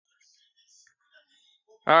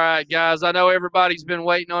All right, guys. I know everybody's been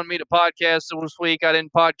waiting on me to podcast this week. I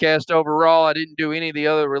didn't podcast overall. I didn't do any of the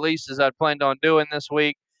other releases I'd planned on doing this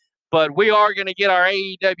week. But we are going to get our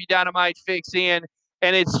AEW Dynamite fix in.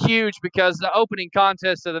 And it's huge because the opening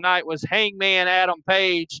contest of the night was Hangman Adam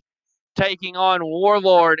Page taking on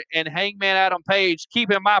Warlord. And Hangman Adam Page,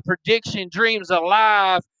 keeping my prediction dreams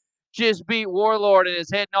alive, just beat Warlord and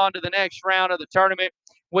is heading on to the next round of the tournament.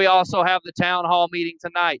 We also have the town hall meeting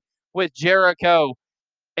tonight with Jericho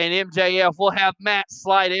and MJF. We'll have Matt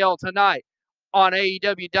Slydell tonight on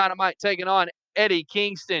AEW Dynamite taking on Eddie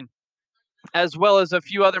Kingston, as well as a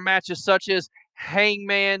few other matches such as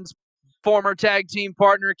Hangman's former tag team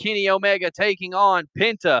partner Kenny Omega taking on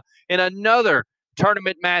Penta in another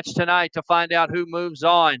tournament match tonight to find out who moves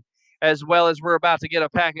on. As well as we're about to get a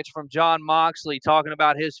package from John Moxley talking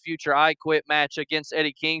about his future I Quit match against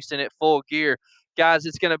Eddie Kingston at Full Gear. Guys,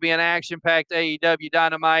 it's going to be an action-packed AEW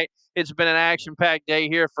Dynamite. It's been an action-packed day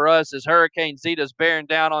here for us as Hurricane Zeta's bearing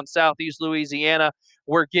down on southeast Louisiana.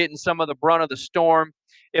 We're getting some of the brunt of the storm.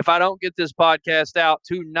 If I don't get this podcast out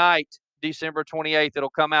tonight, December 28th, it'll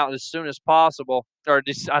come out as soon as possible. Or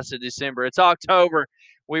I said December. It's October.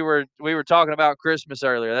 We were talking about Christmas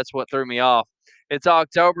earlier. That's what threw me off. It's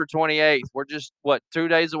October 28th. We're just 2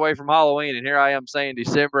 days away from Halloween, and here I am saying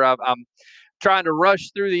December. I'm trying to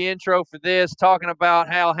rush through the intro for this, talking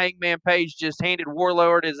about how Hangman Page just handed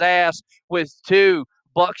Warlord his ass with two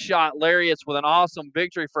buckshot lariats with an awesome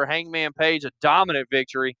victory for Hangman Page, a dominant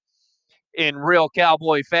victory in real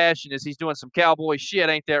cowboy fashion as he's doing some cowboy shit.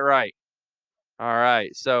 Ain't that right? All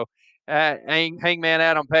right. So Hangman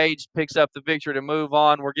Adam Page picks up the victory to move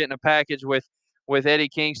on. We're getting a package with Eddie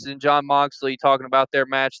Kingston and John Moxley talking about their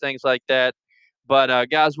match, things like that. But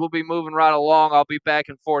guys, we'll be moving right along. I'll be back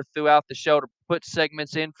and forth throughout the show to put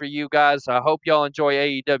segments in for you guys. I hope y'all enjoy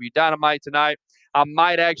AEW Dynamite tonight. I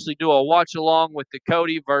might actually do a watch along with the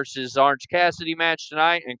Cody versus Orange Cassidy match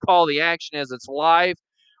tonight and call the action as it's live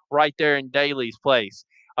right there in Daly's place.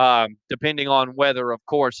 Depending on weather, of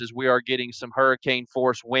course, as we are getting some hurricane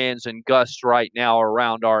force winds and gusts right now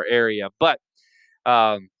around our area. But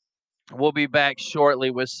um, we'll be back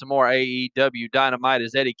shortly with some more AEW Dynamite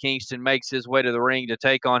as Eddie Kingston makes his way to the ring to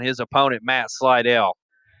take on his opponent, Matt Slydell.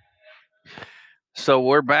 So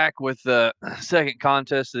we're back with the second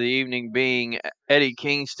contest of the evening being Eddie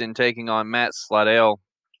Kingston taking on Matt Slydell,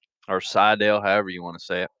 or Slydell, however you want to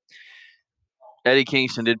say it. Eddie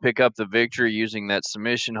Kingston did pick up the victory using that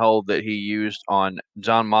submission hold that he used on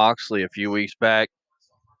John Moxley a few weeks back.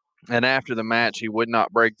 And after the match, he would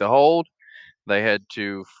not break the hold. They had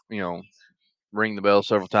to, ring the bell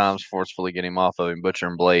several times, forcefully get him off of him. Butcher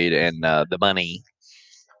and Blade and the Bunny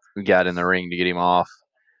got in the ring to get him off.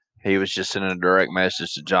 He was just sending a direct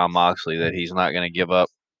message to John Moxley that he's not going to give up.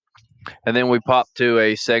 And then we popped to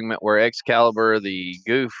a segment where Excalibur, the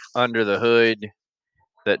goof under the hood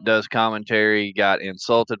that does commentary, got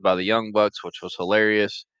insulted by the Young Bucks, which was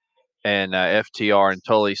hilarious. And FTR and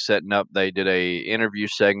Tully setting up. They did a interview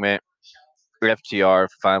segment. FTR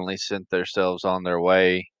finally sent themselves on their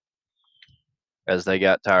way as they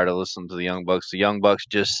got tired of listening to the Young Bucks. The Young Bucks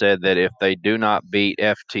just said that if they do not beat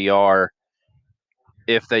FTR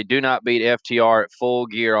at Full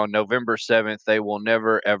Gear on November 7th, they will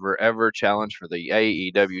never, ever, ever challenge for the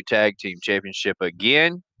AEW Tag Team Championship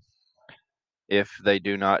again if they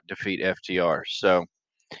do not defeat FTR. So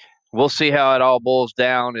we'll see how it all boils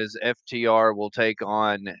down as FTR will take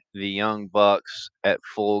on the Young Bucks at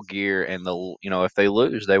Full Gear. And if they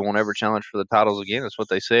lose, they won't ever challenge for the titles again. That's what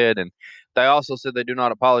they said. And they also said they do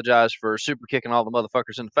not apologize for super kicking all the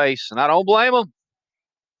motherfuckers in the face. And I don't blame them.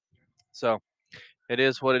 So it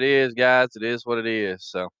is what it is, guys. It is what it is.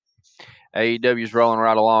 So AEW's rolling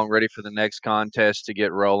right along, ready for the next contest to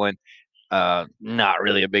get rolling. Not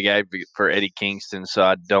really a big advocate for Eddie Kingston, so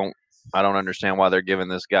I don't understand why they're giving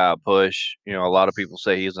this guy a push. A lot of people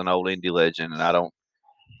say he's an old indie legend, and I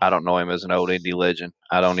don't know him as an old indie legend.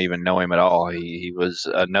 I don't even know him at all. He was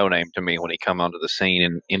a no name to me when he come onto the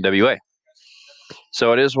scene in NWA.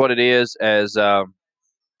 So it is what it is. As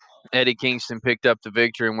Eddie Kingston picked up the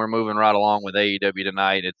victory, and we're moving right along with AEW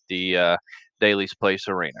tonight at the Daly's Place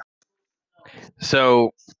Arena.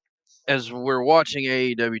 So as we're watching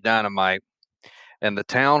AEW Dynamite, and the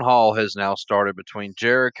town hall has now started between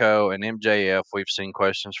Jericho and MJF. We've seen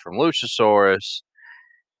questions from Luchasaurus,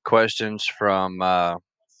 questions from a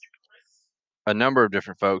number of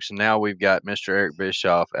different folks, and now we've got Mr. Eric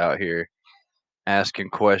Bischoff out here asking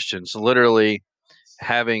questions, literally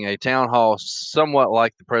having a town hall somewhat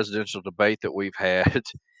like the presidential debate that we've had,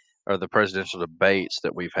 or the presidential debates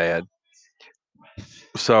that we've had.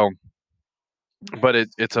 So, but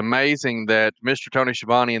it's amazing that Mr. Tony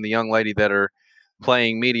Schiavone and the young lady that are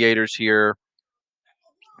playing mediators here,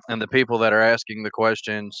 and the people that are asking the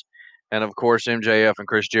questions, and of course MJF and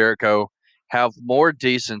Chris Jericho, have more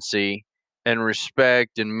decency and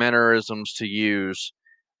respect and mannerisms to use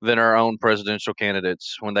than our own presidential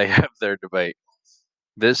candidates when they have their debate.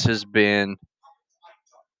 This has been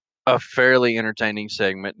a fairly entertaining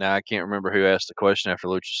segment. Now, I can't remember who asked the question after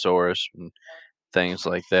Luchasaurus and things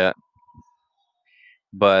like that.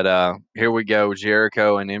 But here we go.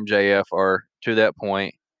 Jericho and MJF are to that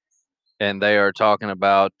point, and they are talking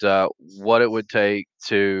about what it would take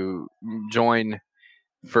to join,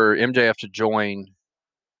 for MJF to join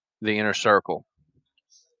the Inner Circle.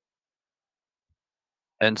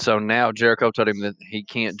 And so now Jericho told him that he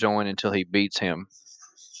can't join until he beats him.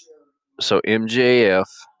 So MJF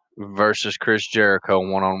versus Chris Jericho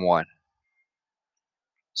one-on-one.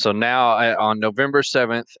 So now on November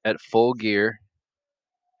 7th at Full Gear.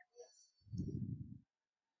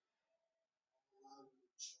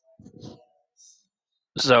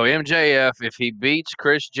 So MJF, if he beats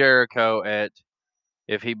Chris Jericho at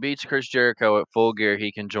Full Gear,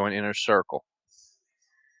 he can join Inner Circle.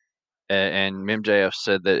 And MJF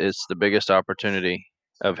said that it's the biggest opportunity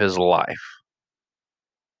of his life.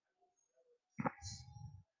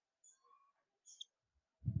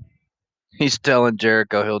 He's telling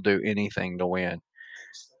Jericho he'll do anything to win.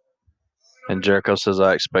 And Jericho says,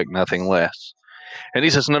 I expect nothing less. And he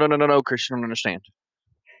says, no, Chris, you don't understand.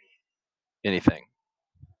 Anything.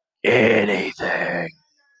 Anything.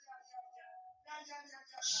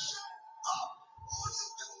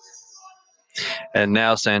 And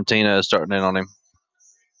now Santina is starting in on him.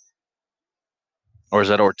 Or is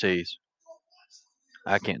that Ortiz?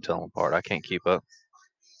 I can't tell them apart. I can't keep up.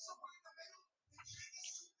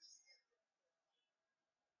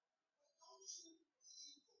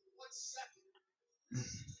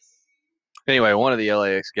 Anyway, one of the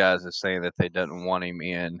LAX guys is saying that they don't want him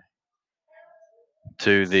into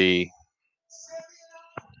the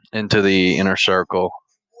Inner Circle.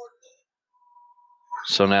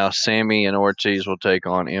 So now Sammy and Ortiz will take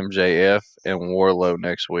on MJF and Wardlow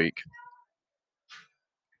next week.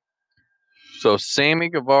 So Sammy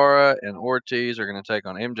Guevara and Ortiz are going to take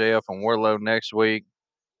on MJF and Wardlow next week.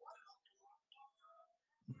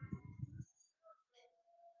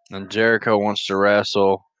 And Jericho wants to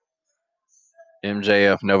wrestle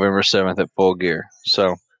MJF November 7th at Full Gear.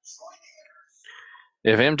 So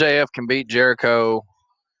if MJF can beat Jericho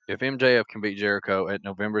at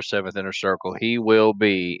November 7th Inner Circle, he will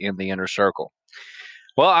be in the Inner Circle.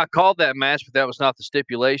 Well, I called that match, but that was not the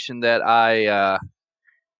stipulation that I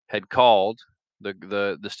had called.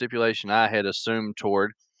 The stipulation I had assumed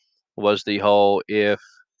toward was the whole if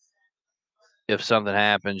something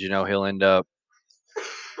happens, he'll end up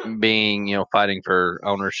being, fighting for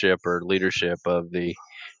ownership or leadership of the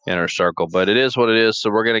Inner Circle. But it is what it is. So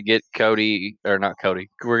we're gonna get We're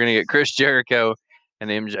gonna get Chris Jericho and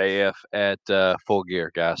MJF at Full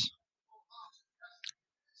Gear, guys.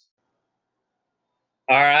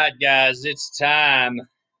 All right, guys, it's time.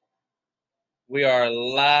 We are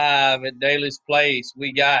live at Daly's Place.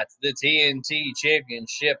 We got the TNT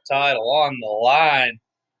Championship title on the line.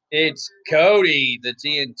 It's Cody, the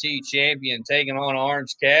TNT champion, taking on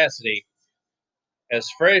Orange Cassidy. As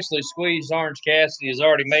freshly squeezed Orange Cassidy has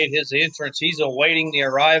already made his entrance, he's awaiting the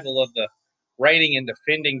arrival of the reigning and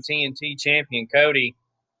defending TNT champion, Cody,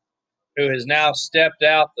 who has now stepped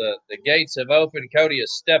out. The gates have opened. Cody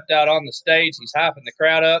has stepped out on the stage. He's hyping the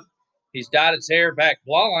crowd up. He's dyed his hair back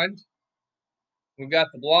blonde. We've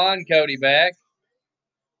got the blonde Cody back.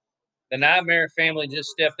 The Nightmare family just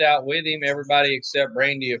stepped out with him. Everybody except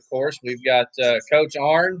Brandy, of course. We've got Coach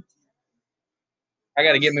Arn. I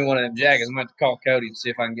got to get me one of them jackets. I'm going to call Cody and see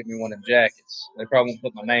if I can get me one of them jackets. They probably won't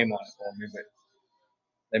put my name on it for me, but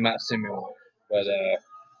they might send me one. But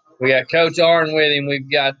we got Coach Arn with him.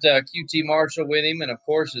 We've got QT Marshall with him. And, of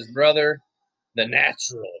course, his brother, the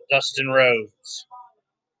Natural, Dustin Rhodes.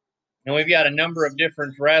 And we've got a number of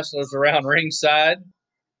different wrestlers around ringside.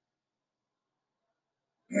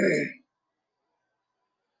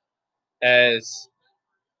 As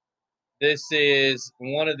this is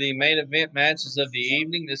one of the main event matches of the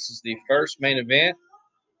evening. This is the first main event.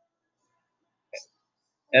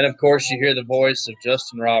 And, of course, you hear the voice of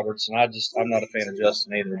Justin Roberts. And I'm not a fan of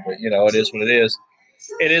Justin either, but, it is what it is.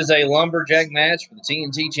 It is a lumberjack match for the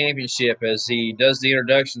TNT Championship as he does the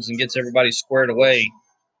introductions and gets everybody squared away.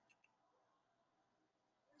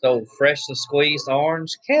 So, freshly squeezed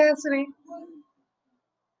Orange Cassidy.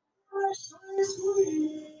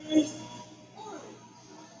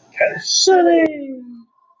 Cassidy.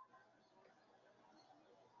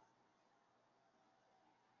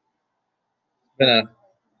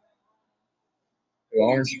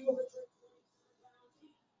 Orange.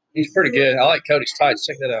 He's pretty good. I like Cody's tights.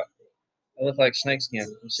 Check that out. They look like snakeskin.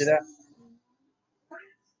 You see that?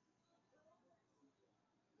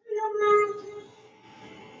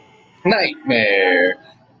 Nightmare.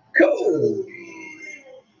 Cody.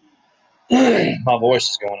 My voice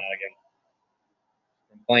is going out again.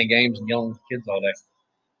 I'm playing games and yelling at kids all day.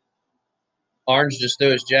 Orange just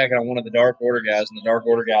threw his jacket on one of the Dark Order guys, and the Dark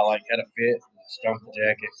Order guy like had a fit and stomped the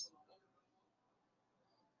jacket.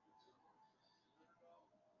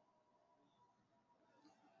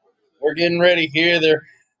 We're getting ready here.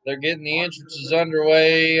 They're getting the entrances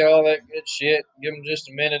underway, all that good shit. Give them just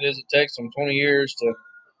a minute as it takes them 20 years to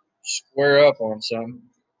square up on something.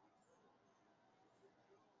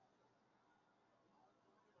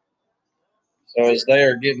 So as they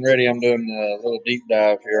are getting ready, I'm doing a little deep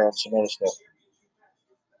dive here on some other stuff.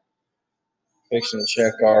 Fixing to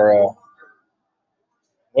check our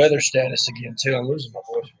weather status again, too. I'm losing my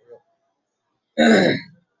voice.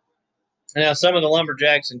 Now, some of the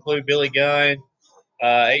lumberjacks include Billy Gunn,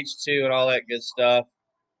 H2, and all that good stuff.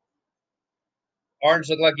 Orange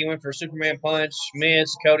looked like he went for a Superman punch.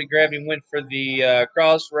 Missed. Cody grabbed him, went for the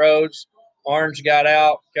crossroads. Orange got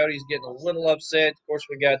out. Cody's getting a little upset. Of course,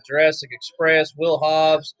 we got Jurassic Express, Will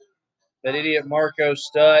Hobbs, that idiot Marco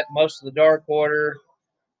Stutt, most of the Dark Order.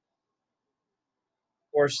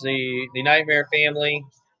 Of course, the Nightmare family.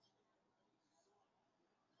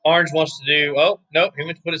 Orange wants to do, oh, nope. He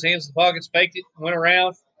went to put his hands in the pockets, faked it, went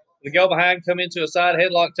around. The go behind, come into a side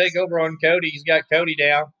headlock, take over on Cody. He's got Cody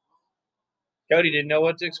down. Cody didn't know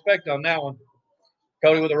what to expect on that one.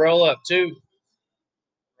 Cody with a roll up, 2.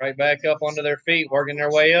 Right back up onto their feet, working their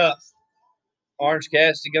way up. Orange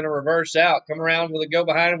Cassidy going to reverse out. Come around with a go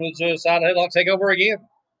behind him with a side headlock, take over again.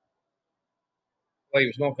 Well, he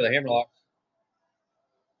was going for the hammerlock.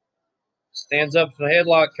 Stands up for the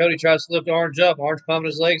headlock. Cody tries to lift Orange up. Orange pumping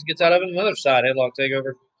his legs, gets out of it. Another side headlock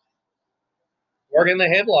takeover. Working the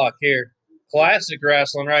headlock here. Classic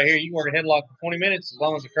wrestling right here. You can work a headlock for 20 minutes as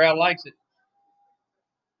long as the crowd likes it.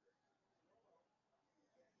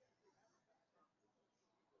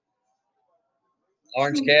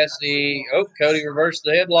 Orange Cassidy. Oh, Cody reversed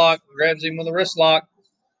the headlock. Grabs him with a wrist lock.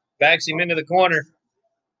 Backs him into the corner.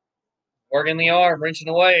 Working the arm, wrenching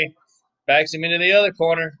away. Backs him into the other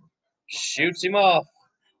corner. Shoots him off.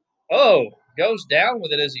 Oh, goes down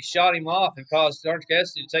with it as he shot him off and caused Orange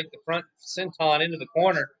Cassidy to take the front senton into the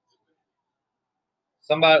corner.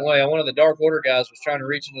 Somebody, well, one of the Dark Order guys was trying to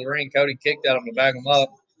reach into the ring. Cody kicked at him to back him up.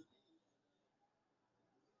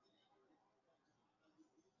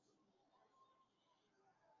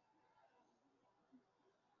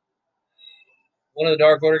 One of the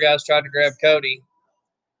Dark Order guys tried to grab Cody.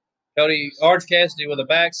 Orange Cassidy with a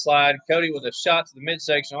backslide. Cody with a shot to the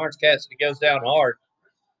midsection. Orange Cassidy goes down hard.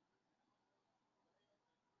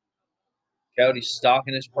 Cody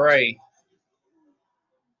stalking his prey.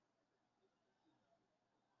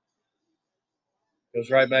 Goes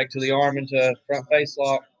right back to the arm into front face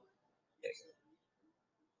lock.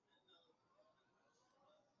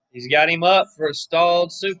 He's got him up for a stalled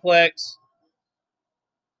suplex.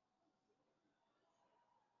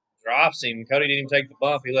 Drops him. Cody didn't even take the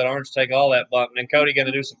bump. He let Orange take all that bump. And then Cody going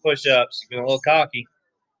to do some push-ups. He's been a little cocky.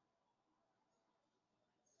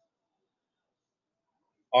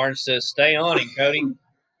 Orange says, stay on him, Cody.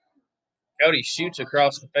 Cody shoots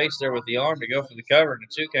across the face there with the arm to go for the cover and a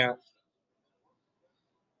 2 count.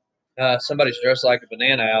 Somebody's dressed like a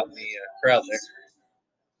banana out in the crowd there.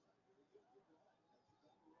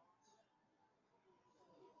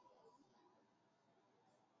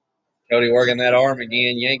 Cody working that arm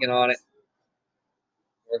again, yanking on it.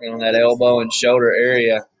 Working on that elbow and shoulder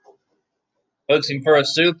area. Hooks him for a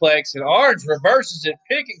suplex, and Orange reverses it,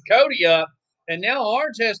 picking Cody up. And now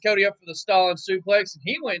Orange has Cody up for the stalling suplex, and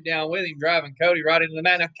he went down with him, driving Cody right into the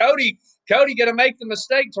mat. Now, Cody going to make the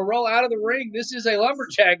mistake to roll out of the ring. This is a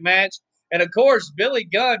lumberjack match. And, of course, Billy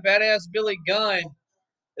Gunn, badass Billy Gunn,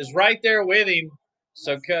 is right there with him.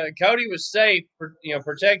 So Cody was safe,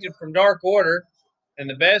 protected from Dark Order. And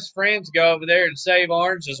the best friends go over there and save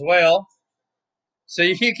Orange as well. So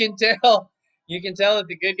you can tell that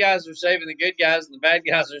the good guys are saving the good guys and the bad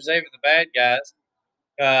guys are saving the bad guys.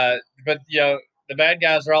 But the bad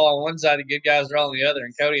guys are all on one side, the good guys are all on the other,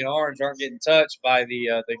 and Cody and Orange aren't getting touched by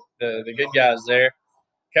the good guys there.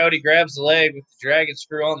 Cody grabs the leg with the dragon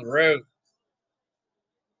screw on the rope.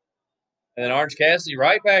 And then Orange Cassidy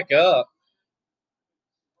right back up.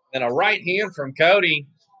 Then a right hand from Cody,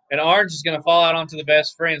 and Orange is going to fall out onto the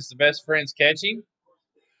best friends. The best friends catch him.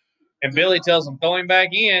 And Billy tells him, throw him back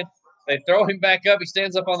in. They throw him back up. He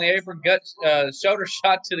stands up on the apron, shoulder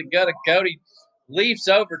shot to the gut of Cody, leaps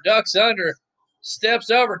over, ducks under. steps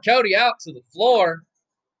over Cody out to the floor.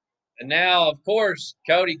 And now, of course,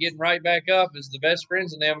 Cody getting right back up as the best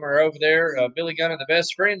friends and them are over there. Billy Gunn and the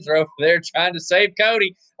best friends are over there trying to save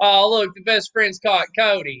Cody. Oh, look, the best friends caught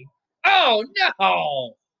Cody. Oh,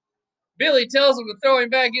 no. Billy tells them to throw him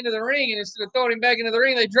back into the ring, and instead of throwing him back into the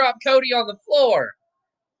ring, they drop Cody on the floor.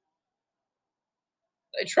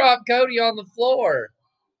 They dropped Cody on the floor.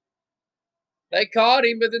 They caught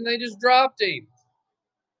him, but then they just dropped him.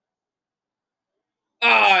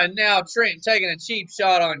 Ah, and now Trent taking a cheap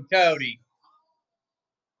shot on Cody.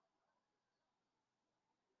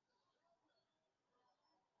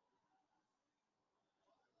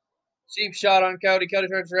 Cheap shot on Cody. Cody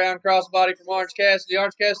turns around, crossbody from Orange Cassidy.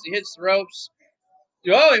 Orange Cassidy hits the ropes.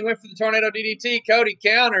 Oh, he went for the tornado DDT. Cody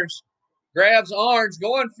counters. Grabs Orange,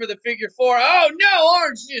 going for the figure four. Oh, no!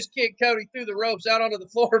 Orange just kicked Cody through the ropes out onto the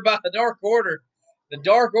floor by the Dark Order. The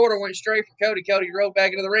Dark Order went straight for Cody. Cody rode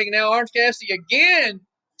back into the ring. Now Orange Cassidy again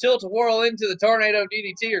tilt-a-whirl into the tornado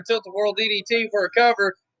DDT or tilt-a-whirl DDT for a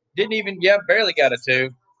cover. Didn't even, barely got a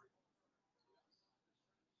two.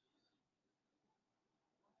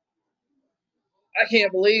 I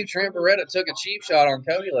can't believe Trent Beretta took a cheap shot on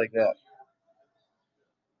Cody like that.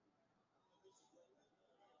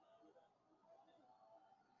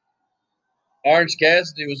 Orange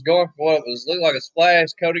Cassidy was going for what was looked like a splash.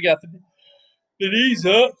 Cody got the knees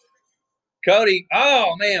up. Cody,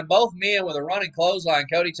 oh man, both men with a running clothesline.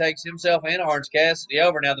 Cody takes himself and Orange Cassidy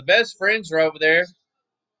over. Now the best friends are over there.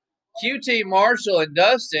 QT Marshall and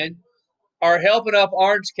Dustin are helping up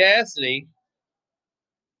Orange Cassidy.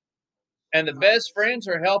 And the best friends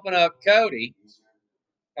are helping up Cody.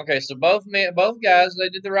 Okay, so both guys, they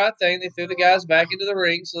did the right thing. They threw the guys back into the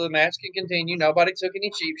ring so the match can continue. Nobody took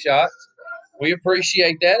any cheap shots. We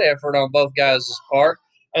appreciate that effort on both guys' part.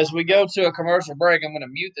 As we go to a commercial break, I'm going to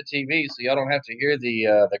mute the TV so y'all don't have to hear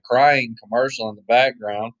the crying commercial in the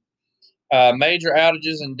background. Major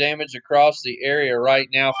outages and damage across the area right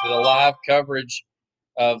now for the live coverage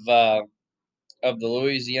of the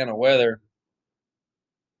Louisiana weather.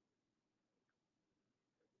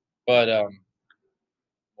 But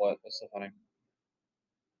what's so funny?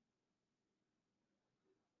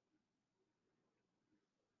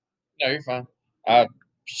 No, you're fine. I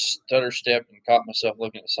stutter stepped and caught myself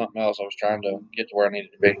looking at something else. I was trying to get to where I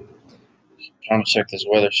needed to be. Trying to check this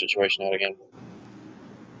weather situation out again.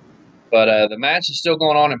 But the match is still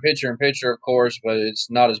going on in picture, of course, but it's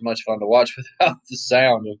not as much fun to watch without the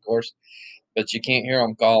sound, of course. But you can't hear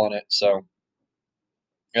them calling it. So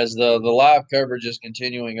as the live coverage is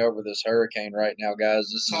continuing over this hurricane right now, guys,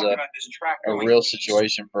 this is a real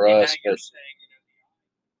situation for us. But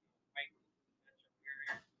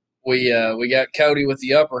we got Cody with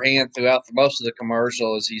the upper hand throughout most of the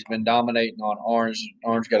commercial as he's been dominating on Orange.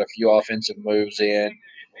 Orange got a few offensive moves in,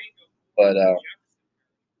 but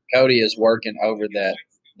Cody is working over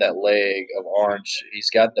that leg of Orange.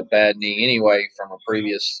 He's got the bad knee anyway from a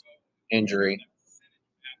previous injury,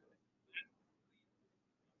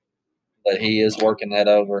 but he is working that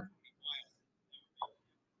over.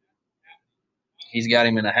 He's got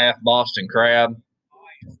him in a half Boston Crab.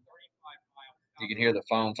 You can hear the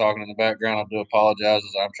phone talking in the background. I do apologize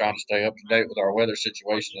as I'm trying to stay up to date with our weather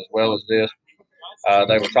situation as well as this.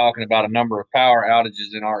 They were talking about a number of power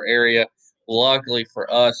outages in our area. Luckily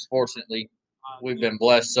for us, fortunately, we've been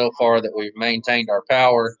blessed so far that we've maintained our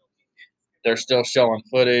power. They're still showing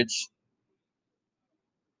footage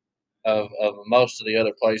of most of the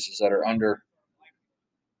other places that are under,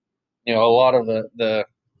 a lot of the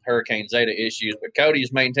Hurricane Zeta issues. But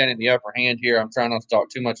Cody's maintaining the upper hand here. I'm trying not to talk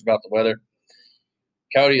too much about the weather.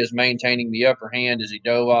 Cody is maintaining the upper hand as he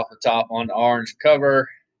dove off the top on the Orange cover.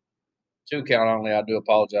 2 count only. I do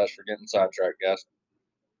apologize for getting sidetracked, guys.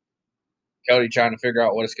 Cody trying to figure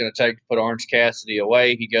out what it's going to take to put Orange Cassidy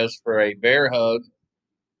away. He goes for a bear hug.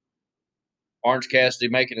 Orange Cassidy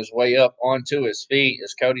making his way up onto his feet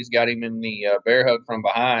as Cody's got him in the bear hug from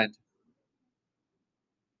behind.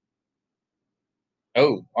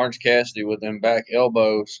 Oh, Orange Cassidy with them back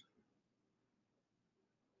elbows.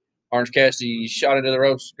 Orange Cassidy shot into the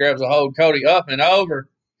ropes, grabs a hold. Cody up and over.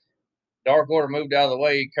 Dark Order moved out of the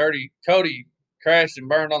way. Cody crashed and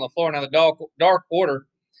burned on the floor. Now the Dark Order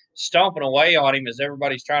stomping away on him as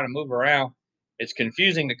everybody's trying to move around. It's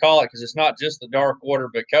confusing to call it because it's not just the Dark Order,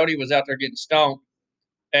 but Cody was out there getting stomped.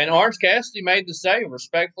 And Orange Cassidy made the save,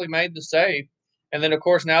 respectfully made the save. And then, of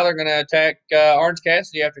course, now they're going to attack Orange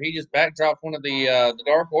Cassidy after he just backdropped one of the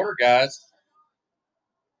Dark Order guys.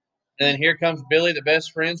 And then here comes Billy, the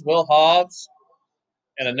best friends, Will Hobbs,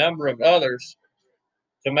 and a number of others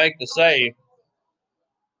to make the save.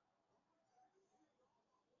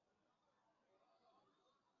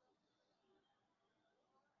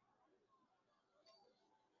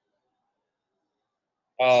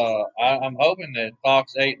 I'm hoping that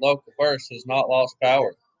Fox 8 Local First has not lost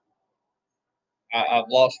power. I've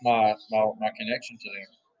lost my connection to them.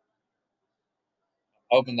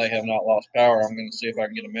 Hoping they have not lost power. I'm going to see if I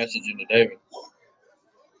can get a message into David.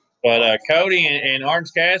 But Cody and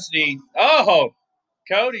Orange Cassidy,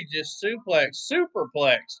 Cody just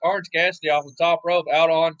superplexed Orange Cassidy off the top rope out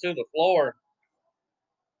onto the floor.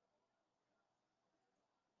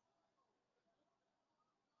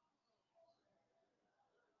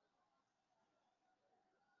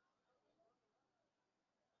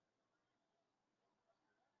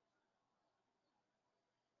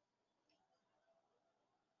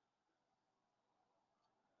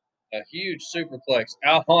 A huge superplex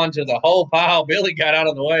out onto the whole pile. Billy got out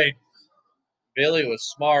of the way. Billy was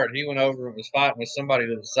smart. He went over and was fighting with somebody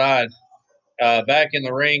to the side. Back in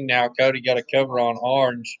the ring now, Cody got a cover on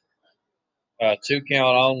Orange. 2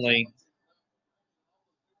 count only.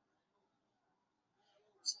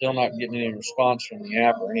 Still not getting any response from the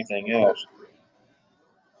app or anything else.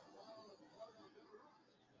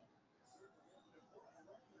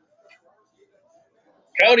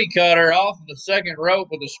 Cody cutter off of the second rope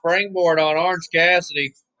with a springboard on Orange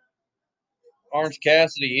Cassidy. Orange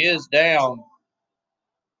Cassidy is down.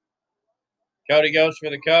 Cody goes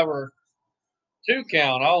for the cover. 2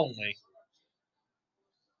 count only.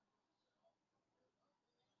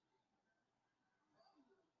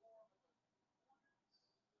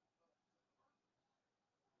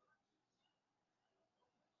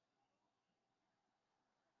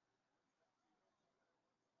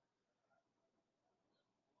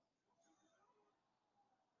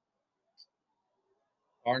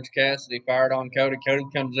 Orange Cassidy fired on Cody. Cody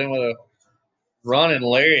comes in with a running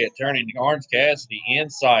lariat, turning Orange Cassidy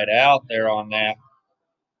inside out there on that.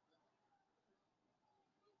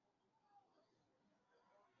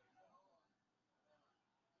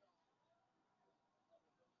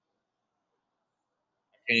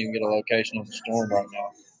 I can't even get a location of the storm right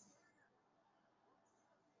now.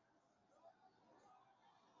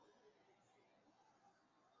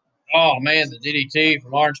 Oh, man, the DDT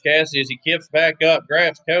from Orange Cassidy as he kips back up,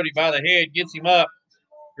 grabs Cody by the head, gets him up,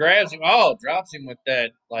 grabs him. Oh, drops him with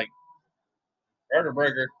that, like,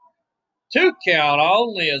 vertebrae. 2 count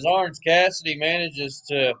only as Orange Cassidy manages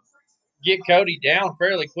to get Cody down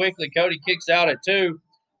fairly quickly. Cody kicks out at 2.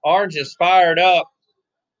 Orange is fired up.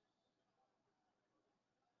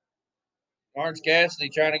 Orange Cassidy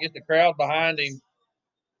trying to get the crowd behind him.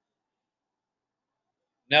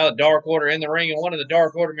 Now the Dark Order in the ring, and one of the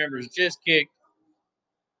Dark Order members just kicked.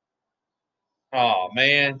 Oh,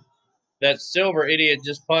 man. That Silver idiot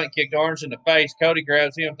just punt kicked Orange in the face. Cody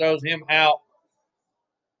grabs him, throws him out.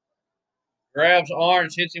 Grabs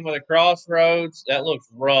Orange, hits him with a crossroads. That looks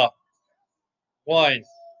rough. 1,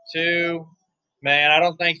 2. Man, I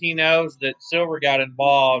don't think he knows that Silver got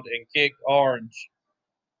involved and kicked Orange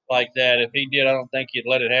like that. If he did, I don't think he'd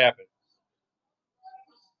let it happen.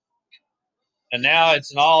 And now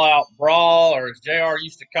it's an all-out brawl, or as JR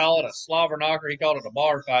used to call it, a slobber knocker. He called it a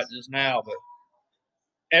bar fight just now, but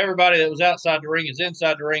everybody that was outside the ring is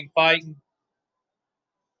inside the ring fighting.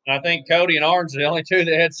 And I think Cody and Orange are the only two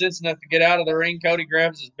that had sense enough to get out of the ring. Cody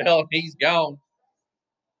grabs his belt, and he's gone.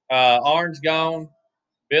 Orange gone.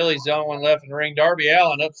 Billy's the only one left in the ring. Darby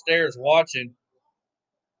Allin upstairs watching.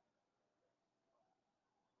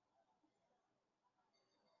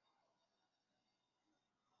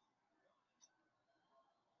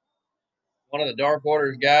 One of the Dark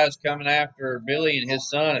Order's guys coming after Billy and his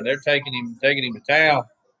son, and they're taking him to town.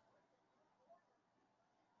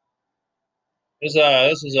 This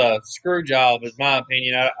is a screw job, is my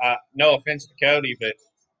opinion. I no offense to Cody, but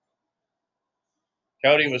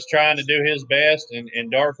Cody was trying to do his best,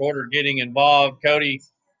 and Dark Order getting involved. Cody,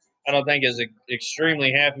 I don't think, is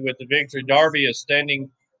extremely happy with the victory. Darby is setting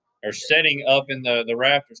up in the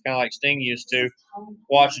rafters, kind of like Sting used to,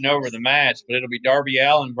 watching over the match. But it'll be Darby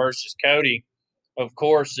Allin versus Cody, of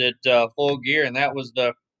course, at Full Gear, and that was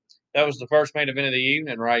the first main event of the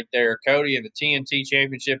evening right there. Cody in the TNT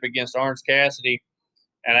Championship against Orange Cassidy,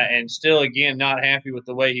 and still again not happy with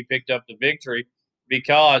the way he picked up the victory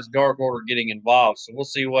because Dark Order getting involved. So we'll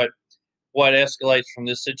see what escalates from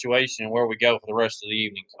this situation and where we go for the rest of the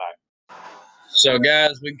evening tonight. So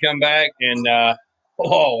guys, we come back and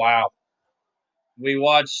oh wow, we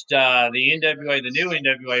watched the new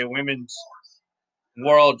NWA Women's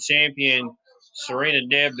World Champion Serena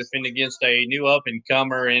Deb defend against a new up and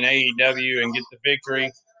comer in AEW and get the victory.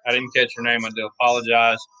 I didn't catch her name. I do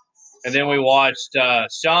apologize. And then we watched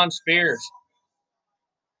Shawn Spears,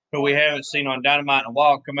 who we haven't seen on Dynamite in a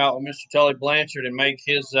while, come out with Mr. Tully Blanchard and make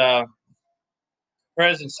his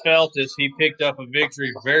presence felt as he picked up a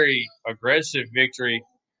victory, very aggressive victory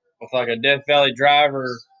with like a Death Valley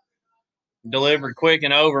driver delivered quick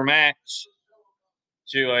and over match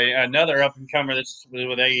to another up and comer that's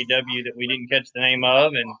with AEW that we didn't catch the name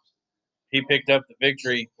of, and he picked up the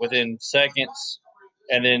victory within seconds,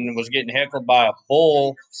 and then was getting heckled by a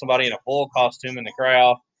bull, somebody in a bull costume in the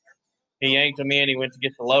crowd. He yanked him in. He went to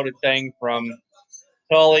get the loaded thing from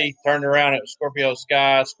Tully, turned around at Scorpio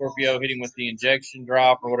Sky. Scorpio hit him with the injection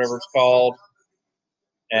drop or whatever it's called,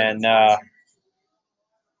 and that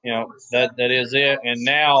is it. And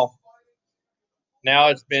now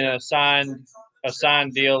it's been a signed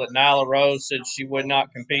deal that Nyla Rose said she would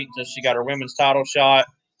not compete until she got her women's title shot.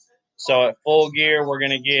 So at Full Gear, we're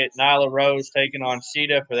going to get Nyla Rose taking on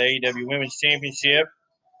Shida for the AEW Women's Championship.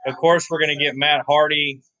 Of course, we're going to get Matt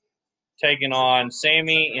Hardy taking on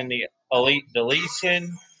Sammy in the Elite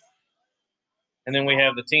Deletion. And then we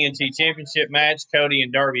have the TNT Championship match, Cody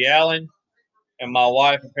and Darby Allin. And my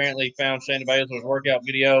wife apparently found Shayna Baszler's workout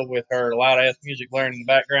video with her loud-ass music blaring in the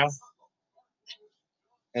background.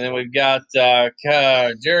 And then we've got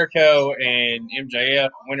Jericho and MJF.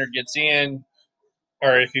 Winner gets in,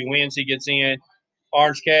 or if he wins, he gets in.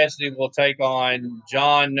 Orange Cassidy will take on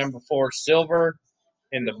John number 4 Silver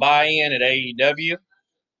in the buy-in at AEW.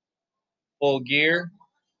 Full Gear.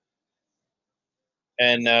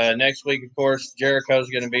 And next week, of course, Jericho's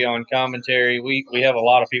going to be on commentary. We have a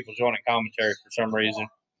lot of people joining commentary for some reason.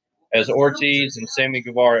 As Ortiz and Sammy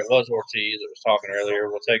Guevara, it was Ortiz that was talking earlier,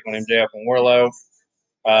 will take on MJF and Wardlow.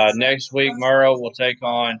 Next week, Murrow will take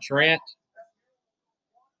on Trent.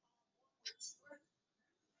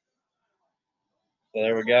 So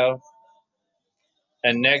there we go.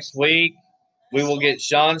 And next week, we will get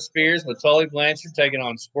Shawn Spears with Tully Blanchard taking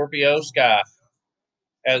on Scorpio Sky,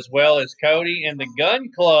 as well as Cody and the Gun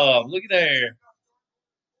Club. Look at there.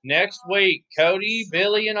 Next week, Cody,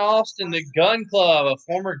 Billy, and Austin, the Gun Club, a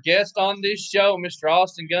former guest on this show, Mr.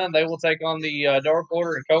 Austin Gunn. They will take on the Dark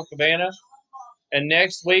Order and Colt Cabana. And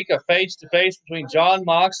next week, a face-to-face between Jon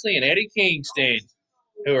Moxley and Eddie Kingston,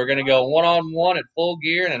 who are going to go one-on-one at Full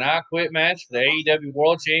Gear in an I Quit match for the AEW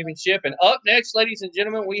World Championship. And up next, ladies and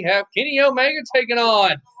gentlemen, we have Kenny Omega taking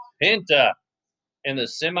on Penta in the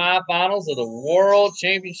semifinals of the World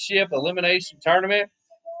Championship Elimination Tournament.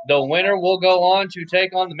 The winner will go on to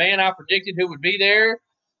take on the man I predicted who would be there,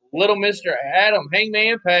 little Mr. Adam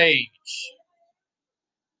Hangman Page.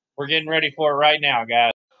 We're getting ready for it right now,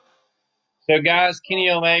 guys. So, guys, Kenny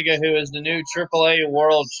Omega, who is the new AAA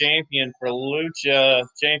World Champion for Lucha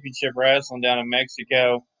Championship Wrestling down in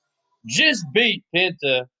Mexico, just beat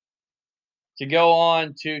Penta to go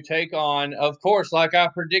on to take on, of course, like I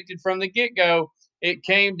predicted from the get-go, it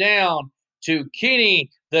came down to Kenny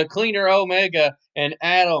the Cleaner Omega and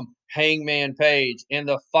Adam Hangman Page in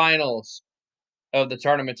the finals of the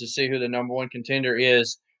tournament to see who the number one contender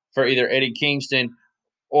is for either Eddie Kingston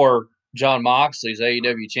or Jon Moxley's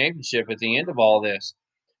AEW Championship at the end of all this.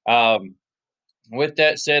 With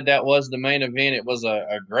that said, that was the main event. It was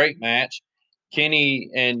a great match. Kenny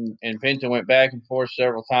and Penta went back and forth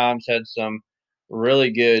several times, had some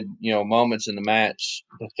really good, moments in the match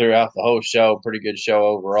throughout the whole show. Pretty good show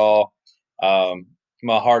overall.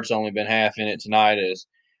 My heart's only been half in it tonight as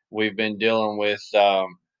we've been dealing with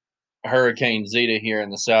Hurricane Zeta here in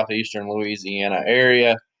the southeastern Louisiana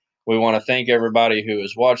area. We want to thank everybody who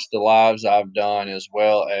has watched the lives I've done, as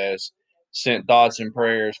well as sent thoughts and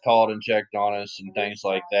prayers, called and checked on us, and things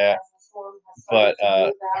like that. But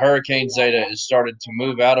Hurricane Zeta has started to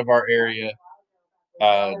move out of our area.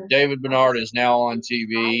 David Bernard is now on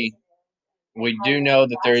TV. We do know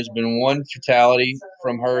that there has been one fatality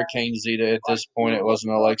from Hurricane Zeta at this point. It was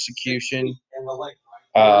an electrocution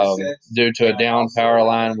due to a down power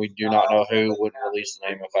line. We do not know who. Wouldn't release the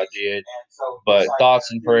name if I did. But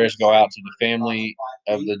thoughts and prayers go out to the family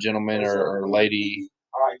of the gentleman or lady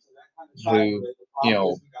who,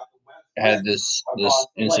 had this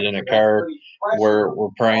incident occur. We're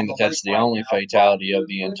praying that that's the only fatality of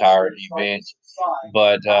the entire event.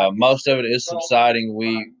 But most of it is subsiding.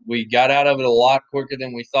 We got out of it a lot quicker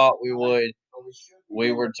than we thought we would.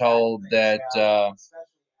 We were told that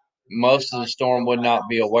most of the storm would not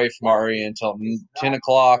be away from our area until 10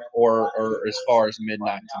 o'clock or as far as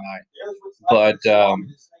midnight tonight. But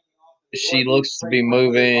she looks to be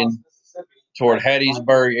moving toward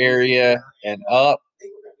Hattiesburg area and up.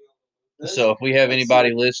 So if we have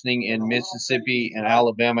anybody listening in Mississippi and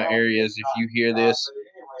Alabama areas, if you hear this,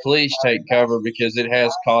 please take cover because it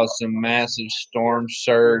has caused some massive storm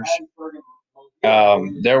surge.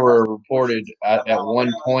 There were reported at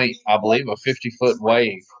one point, I believe, a 50-foot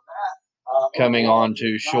wave coming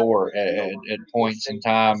onto shore at points in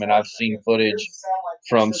time, and I've seen footage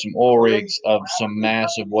from some oil rigs of some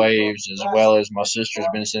massive waves, as well as my sister's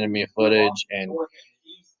been sending me footage, and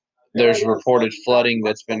there's reported flooding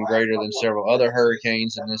that's been greater than several other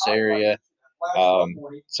hurricanes in this area.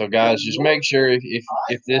 So guys, just make sure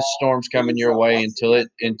if this storm's coming your way, until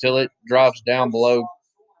it drops down below,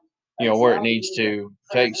 where it needs to,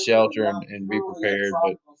 take shelter and be prepared.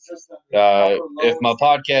 But if my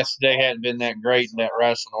podcast today hadn't been that great and that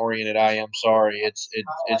wrestling oriented, I am sorry.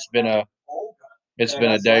 It's been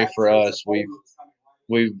a day for us.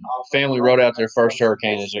 We've family rode out their first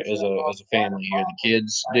hurricane as a family here. The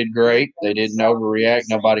kids did great. They didn't overreact.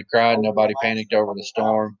 Nobody cried. Nobody panicked over the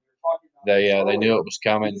storm. They knew it was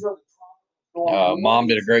coming. Mom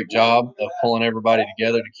did a great job of pulling everybody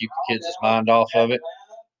together to keep the kids' mind off of it.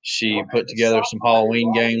 She put together some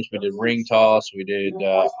Halloween games. We did ring toss. We did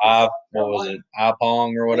iPong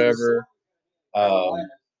or whatever.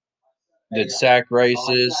 Did sack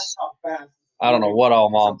races. I don't know what all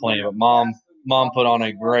Mom planned, but Mom put on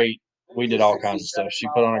a great. We did all kinds of stuff. She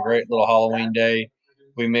put on a great little Halloween day.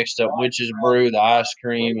 We mixed up witch's brew, the ice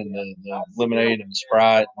cream, and the lemonade and the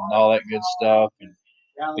Sprite and all that good stuff. And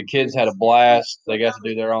the kids had a blast. They got to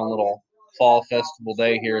do their own little fall festival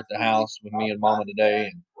day here at the house with me and Mama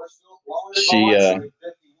today. And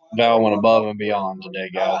Val went above and beyond today,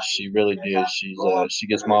 guys. She really did. She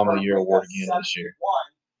gets Mama of the Year award again this year,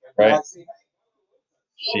 right?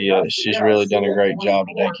 She's really done a great job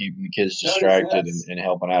today, keeping the kids distracted and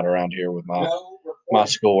helping out around here with my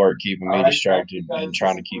schoolwork, keeping me distracted and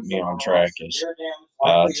trying to keep me on track.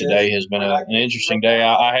 Today has been an interesting day.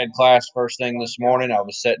 I had class first thing this morning. I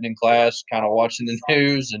was sitting in class, kind of watching the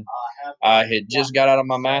news, and I had just got out of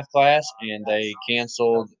my math class, and they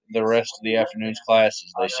canceled the rest of the afternoon's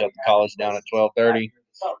classes. They shut the college down at 12:30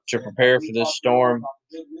 to prepare for this storm.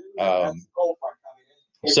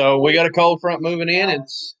 So we got a cold front moving in.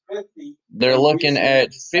 They're looking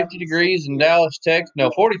at 50 degrees in Dallas, Texas.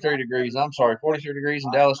 No, 43 degrees. I'm sorry, 43 degrees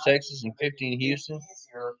in Dallas, Texas, and 50 in Houston.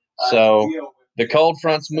 So the cold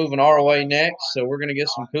front's moving our way next. So we're going to get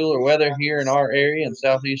some cooler weather here in our area in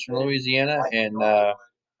southeastern Louisiana, and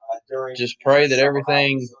just pray that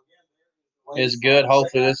everything is good.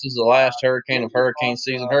 Hopefully this is the last hurricane of hurricane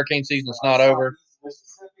season. Hurricane season's not over,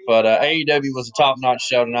 but AEW was a top-notch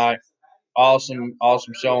show tonight. Awesome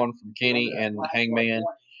showing from Kenny and Hangman.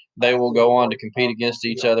 They will go on to compete against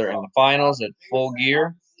each other in the finals at Full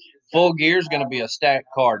Gear. Full Gear is going to be a stacked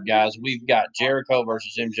card, guys. We've got Jericho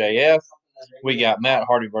versus MJF. We got Matt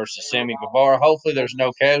Hardy versus Sammy Guevara. Hopefully there's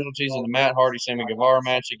no casualties in the Matt Hardy-Sammy Guevara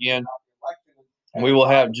match again. We will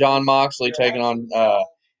have John Moxley taking on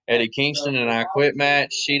Eddie Kingston in an I Quit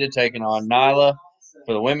match. Sheeta taking on Nyla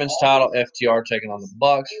for the women's title. FTR taking on the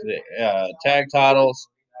Bucks for the tag titles.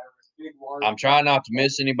 I'm trying not to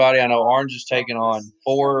miss anybody. I know Orange is taking on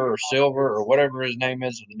Four or Silver or whatever his name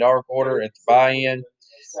is of the Dark Order at the buy-in.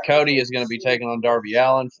 Cody is going to be taking on Darby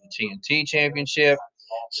Allin for the TNT Championship.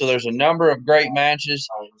 So there's a number of great matches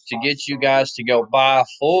to get you guys to go buy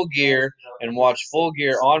Full Gear and watch Full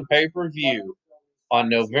Gear on pay-per-view on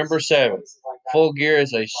November 7th. Full Gear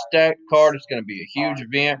is a stacked card. It's going to be a huge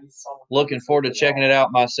event. Looking forward to checking it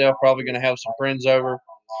out myself. Probably going to have some friends over.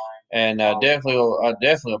 And definitely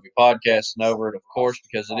will be podcasting over it, of course,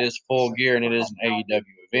 because it is Full Gear and it is an AEW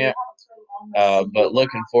event. But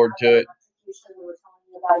looking forward to it.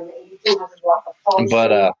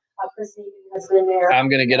 But I'm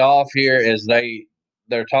going to get off here as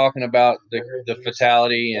they're talking about the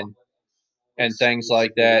fatality and things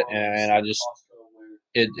like that, and I just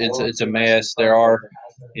it's a mess. There are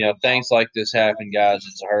things like this happen, guys.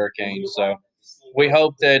 It's a hurricane, so. We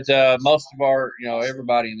hope that most of our,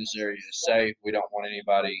 everybody in this area is safe. We don't want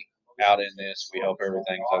anybody out in this. We hope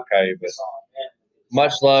everything's okay. But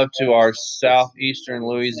much love to our southeastern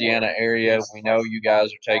Louisiana area. We know you guys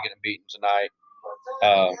are taking a beating tonight.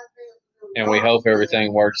 And we hope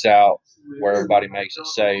everything works out where everybody makes it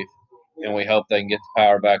safe. And we hope they can get the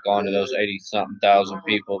power back on to those 80-something thousand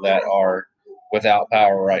people that are without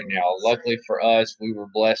power right now. Luckily for us, we were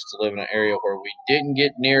blessed to live in an area where we didn't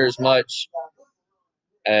get near as much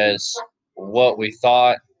as what we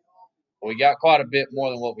thought. We got quite a bit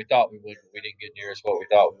more than what we thought we would, but we didn't get near as what we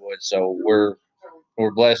thought we would. So we're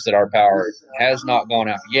blessed that our power has not gone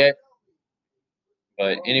out yet.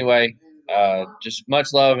 But anyway, just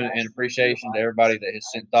much love and appreciation to everybody that has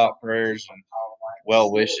sent thought prayers and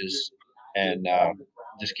well wishes. And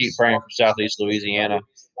just keep praying for Southeast Louisiana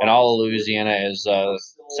and all of Louisiana, as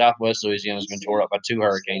Southwest Louisiana has been torn up by 2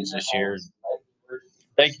 hurricanes this year.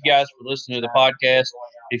 Thank you guys for listening to the podcast.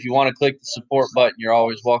 If you want to click the support button, you're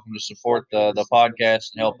always welcome to support the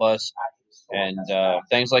podcast and help us and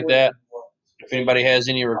things like that. If anybody has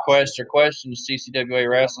any requests or questions, ccwa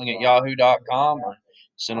wrestling at yahoo.com, or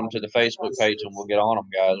send them to the Facebook page and we'll get on them,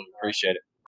 guys. We appreciate it.